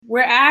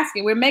We're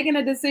asking. We're making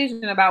a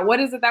decision about what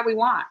is it that we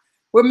want.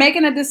 We're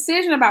making a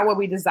decision about what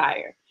we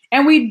desire.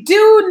 And we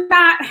do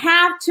not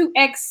have to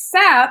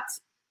accept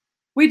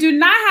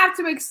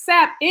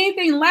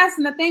anything less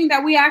than the thing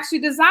that we actually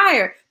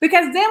desire.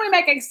 Because then we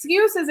make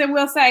excuses and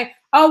we'll say,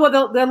 oh,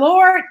 well, the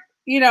Lord,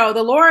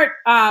 the Lord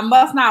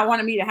must not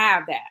want me to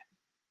have that.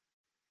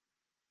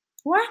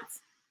 What?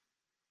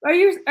 Are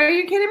you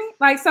kidding me?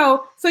 Like,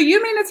 so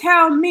you mean to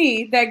tell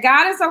me that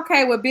God is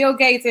okay with Bill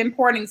Gates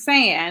importing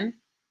sand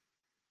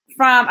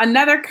from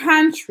another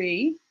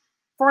country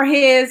for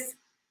his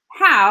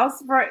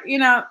house,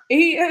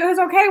 he was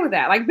okay with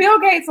that? Like, Bill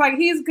Gates, like,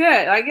 he's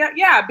good. Like,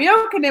 yeah,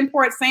 Bill can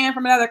import sand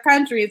from another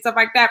country and stuff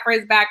like that for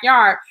his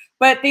backyard.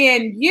 But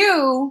then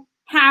you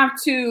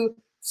have to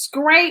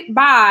scrape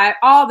by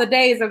all the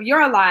days of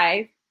your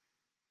life.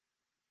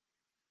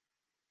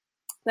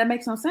 That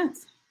makes no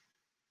sense.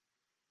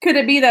 Could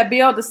it be that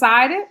Bill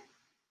decided?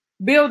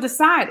 Bill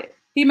decided.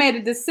 He made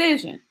a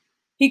decision.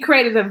 He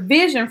created a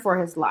vision for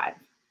his life.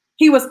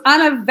 He was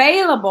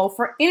unavailable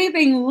for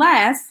anything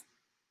less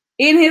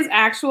in his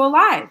actual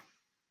life.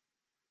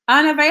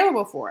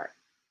 Unavailable for it.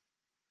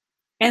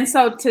 And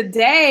so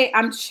today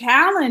I'm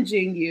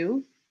challenging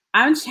you.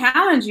 I'm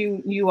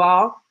challenging you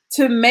all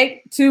to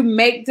make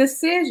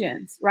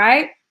decisions,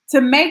 right? To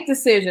make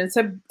decisions,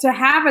 to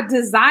have a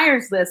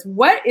desires list.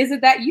 What is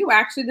it that you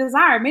actually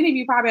desire? Many of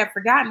you probably have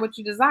forgotten what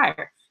you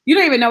desire. You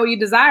don't even know what you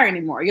desire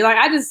anymore. You're like,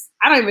 I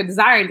don't even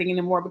desire anything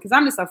anymore because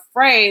I'm just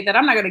afraid that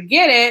I'm not going to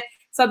get it.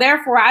 So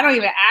therefore, I don't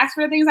even ask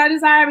for the things I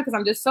desire because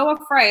I'm just so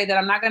afraid that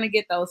I'm not going to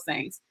get those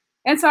things.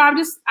 And so I'm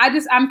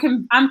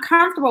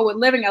comfortable with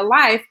living a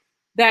life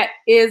that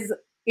is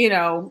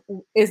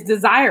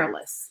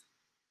desireless.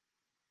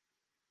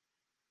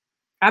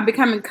 I'm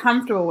becoming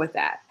comfortable with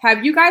that.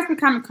 Have you guys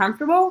become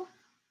comfortable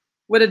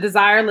with a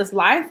desireless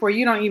life where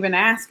you don't even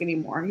ask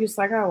anymore? You're just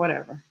like, oh,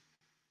 whatever.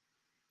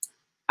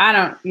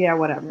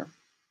 Whatever.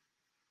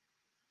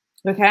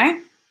 Okay?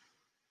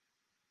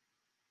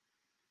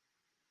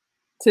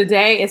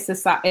 Today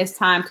it's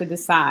time to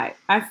decide.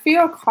 I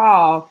feel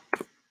called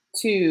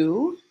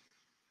to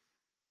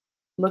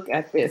look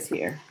at this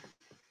here.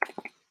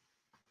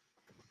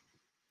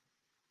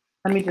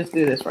 Let me just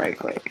do this right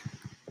quick.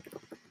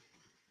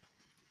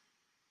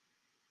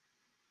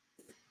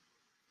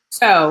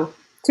 So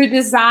to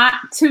decide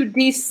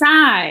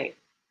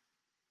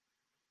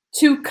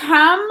to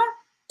come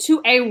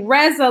to a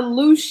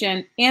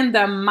resolution in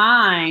the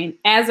mind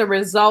as a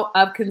result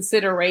of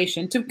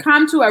consideration, to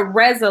come to a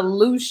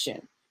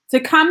resolution,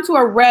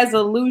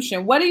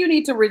 what do you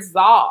need to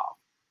resolve,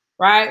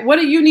 right? What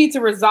do you need to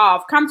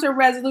resolve? Come to a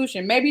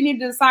resolution. Maybe you need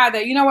to decide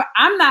that, you know what,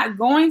 I'm not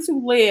going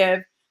to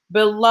live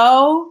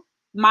below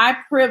my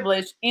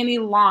privilege any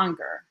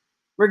longer.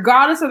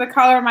 Regardless of the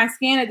color of my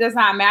skin, it does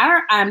not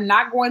matter. I'm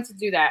not going to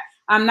do that.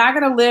 I'm not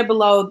going to live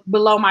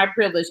below my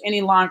privilege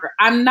any longer.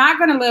 I'm not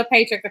going to live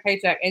paycheck to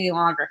paycheck any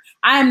longer.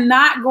 I'm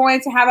not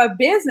going to have a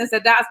business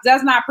that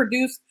does not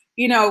produce,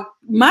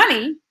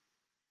 money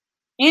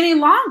any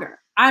longer.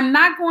 I'm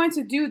not going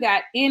to do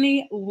that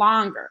any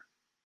longer.